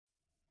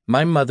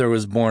My mother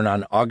was born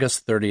on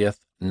August 30th,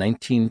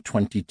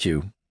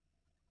 1922.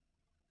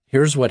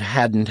 Here's what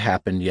hadn't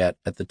happened yet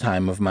at the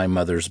time of my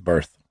mother's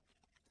birth.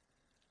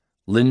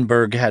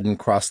 Lindbergh hadn't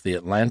crossed the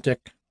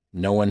Atlantic.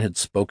 No one had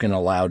spoken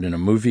aloud in a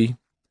movie.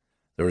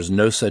 There was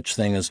no such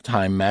thing as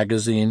Time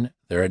magazine.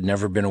 There had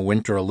never been a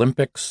Winter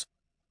Olympics.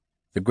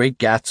 The Great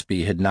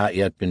Gatsby had not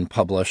yet been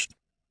published,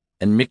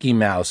 and Mickey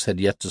Mouse had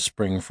yet to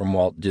spring from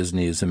Walt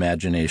Disney's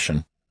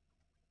imagination.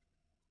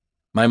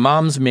 My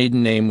mom's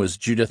maiden name was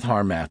Judith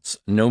Harmatz,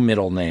 no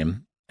middle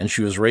name, and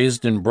she was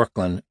raised in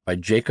Brooklyn by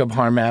Jacob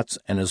Harmatz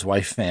and his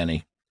wife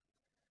Fanny.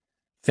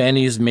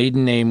 Fanny's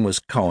maiden name was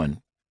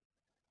Cohen.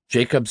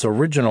 Jacob's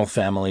original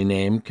family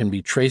name can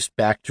be traced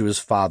back to his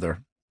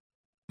father,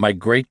 my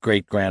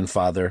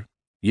great-great-grandfather,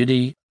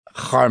 Yudi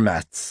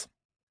Harmatz,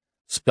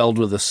 spelled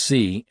with a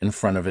C in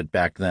front of it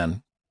back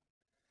then.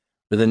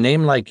 With a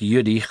name like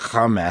Yudi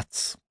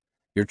Harmatz,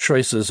 your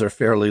choices are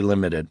fairly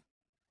limited.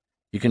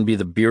 You can be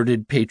the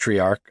bearded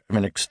patriarch of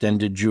an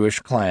extended Jewish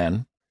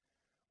clan,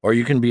 or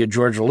you can be a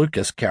George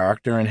Lucas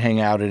character and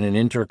hang out in an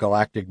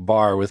intergalactic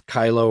bar with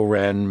Kylo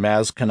Ren,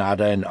 Maz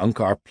Kanata, and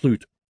Unkar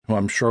Plutt, who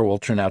I'm sure will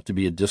turn out to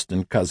be a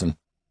distant cousin.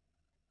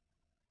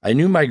 I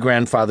knew my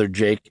grandfather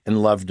Jake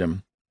and loved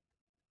him.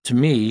 To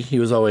me, he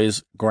was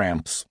always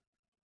Gramps.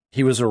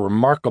 He was a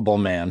remarkable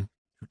man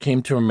who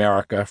came to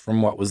America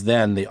from what was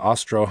then the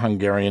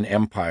Austro-Hungarian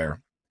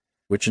Empire,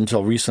 which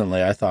until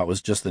recently I thought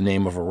was just the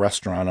name of a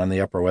restaurant on the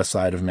Upper West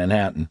Side of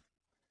Manhattan.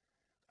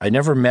 I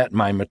never met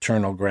my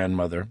maternal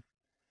grandmother.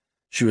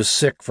 She was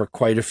sick for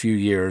quite a few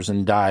years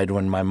and died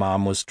when my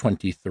mom was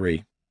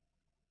 23.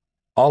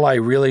 All I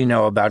really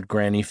know about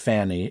Granny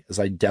Fanny, as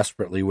I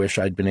desperately wish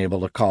I'd been able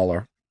to call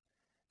her,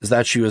 is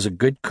that she was a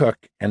good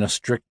cook and a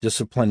strict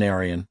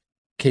disciplinarian,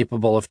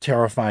 capable of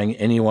terrifying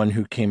anyone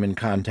who came in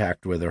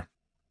contact with her.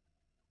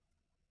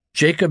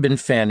 Jacob and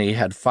Fanny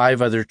had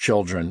 5 other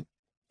children,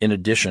 in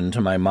addition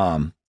to my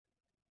mom.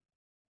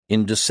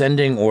 In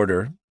descending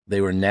order,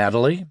 they were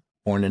Natalie,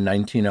 born in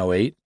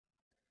 1908,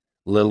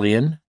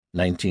 Lillian,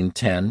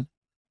 1910,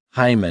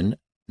 Hyman,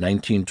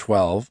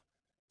 1912,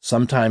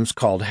 sometimes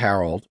called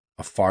Harold,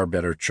 a far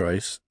better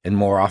choice, and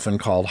more often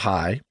called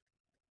Hi,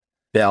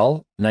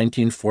 Belle,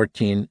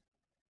 1914,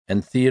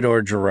 and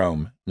Theodore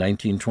Jerome,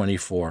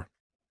 1924,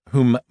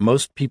 whom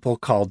most people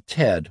called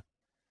Ted,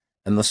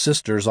 and the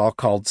sisters all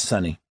called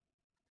Sonny.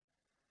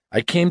 I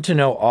came to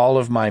know all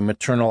of my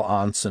maternal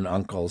aunts and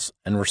uncles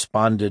and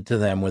responded to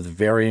them with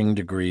varying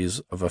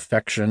degrees of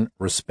affection,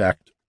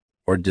 respect,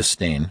 or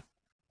disdain.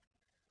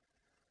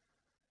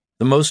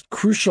 The most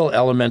crucial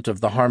element of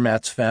the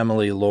Harmatz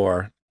family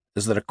lore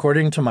is that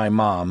according to my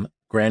mom,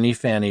 Granny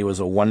Fanny was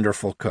a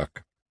wonderful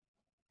cook.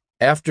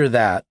 After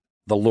that,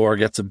 the lore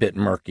gets a bit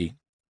murky.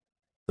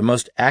 The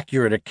most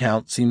accurate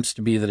account seems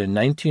to be that in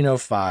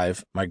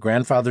 1905, my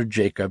grandfather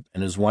Jacob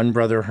and his one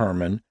brother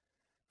Herman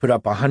put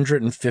up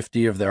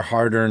 150 of their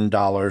hard-earned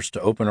dollars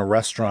to open a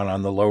restaurant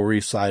on the Lower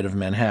East Side of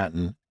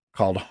Manhattan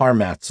called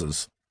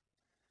Harmatz's.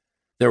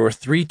 There were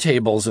 3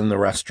 tables in the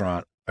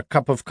restaurant. A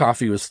cup of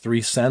coffee was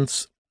 3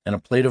 cents, and a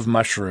plate of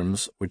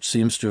mushrooms, which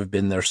seems to have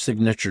been their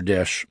signature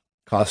dish,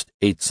 cost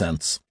 8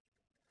 cents.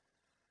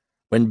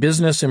 When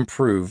business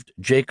improved,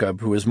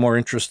 Jacob, who was more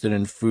interested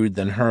in food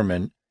than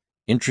Herman,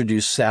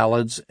 introduced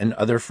salads and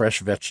other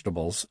fresh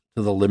vegetables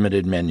to the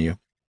limited menu.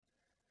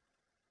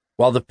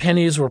 While the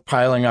pennies were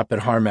piling up at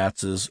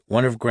Harmatz's,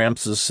 one of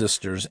Gramps'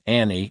 sisters,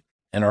 Annie,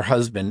 and her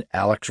husband,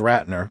 Alex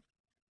Ratner,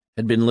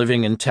 had been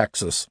living in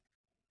Texas.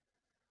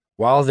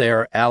 While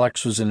there,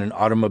 Alex was in an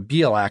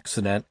automobile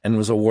accident and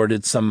was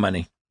awarded some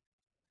money.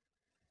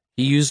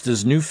 He used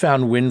his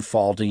newfound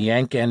windfall to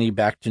yank Annie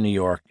back to New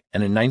York,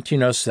 and in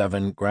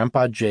 1907,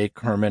 Grandpa Jake,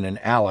 Herman, and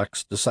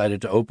Alex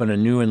decided to open a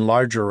new and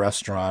larger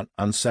restaurant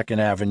on 2nd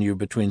Avenue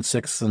between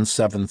 6th and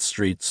 7th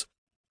Streets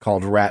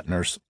called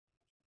Ratner's.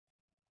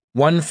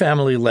 One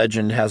family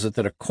legend has it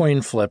that a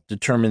coin flip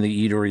determined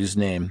the eatery's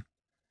name.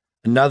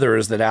 Another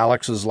is that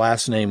Alex's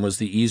last name was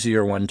the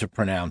easier one to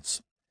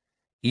pronounce.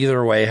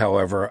 Either way,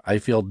 however, I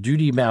feel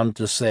duty-bound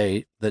to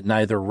say that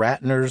neither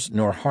Ratner's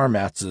nor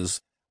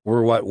Harmatz's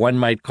were what one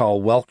might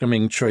call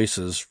welcoming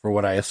choices for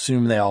what I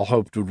assume they all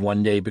hoped would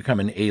one day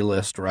become an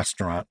A-list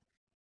restaurant.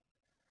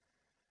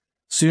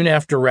 Soon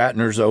after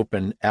Ratner's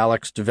opened,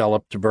 Alex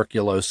developed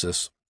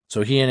tuberculosis,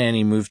 so he and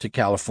Annie moved to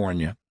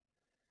California.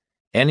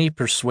 Annie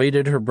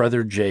persuaded her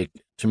brother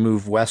Jake to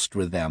move west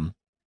with them,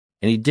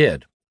 and he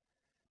did,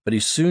 but he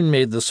soon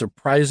made the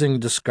surprising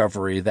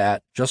discovery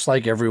that, just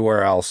like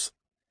everywhere else,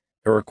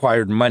 it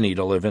required money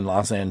to live in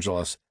Los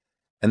Angeles,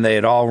 and they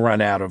had all run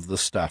out of the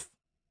stuff.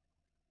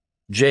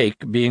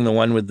 Jake, being the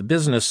one with the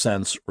business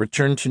sense,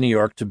 returned to New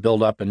York to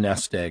build up a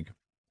nest egg.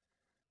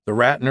 The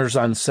Ratner's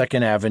on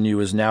 2nd Avenue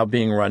is now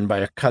being run by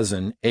a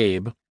cousin,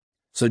 Abe,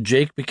 so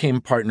Jake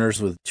became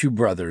partners with 2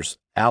 brothers,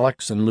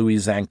 Alex and Louis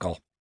Zankel.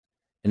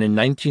 And in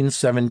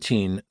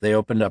 1917, they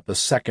opened up a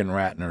second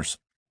Ratner's,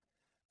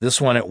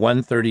 this one at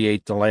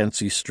 138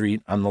 Delancey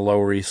Street on the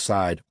Lower East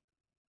Side.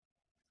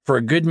 For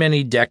a good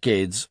many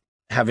decades,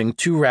 having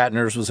two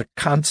Ratners was a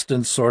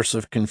constant source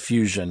of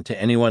confusion to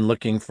anyone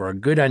looking for a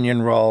good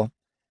onion roll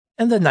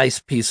and a nice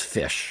piece of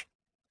fish.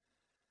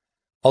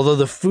 Although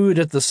the food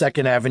at the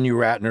Second Avenue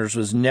Ratners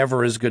was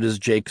never as good as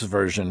Jake's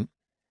version,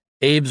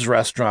 Abe's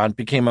restaurant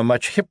became a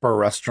much hipper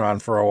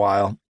restaurant for a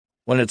while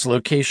when its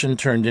location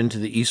turned into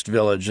the East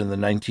Village in the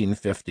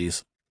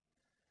 1950s.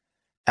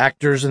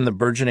 Actors in the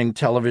burgeoning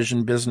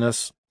television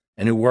business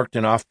and who worked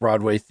in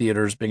off-Broadway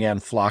theaters began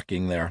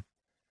flocking there.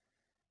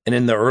 And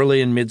in the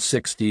early and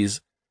mid-'60s,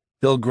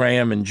 Bill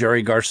Graham and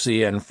Jerry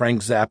Garcia and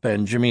Frank Zappa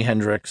and Jimi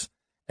Hendrix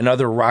and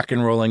other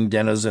rock-and-rolling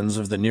denizens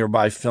of the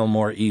nearby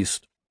Fillmore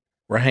East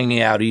were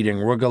hanging out eating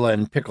rugula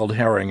and pickled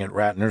herring at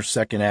Ratner's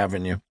Second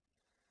Avenue.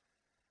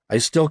 I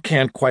still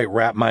can't quite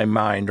wrap my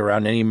mind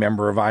around any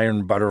member of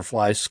Iron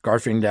Butterfly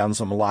scarfing down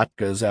some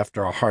latkes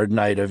after a hard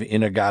night of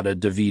Inagata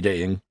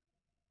Davida-ing.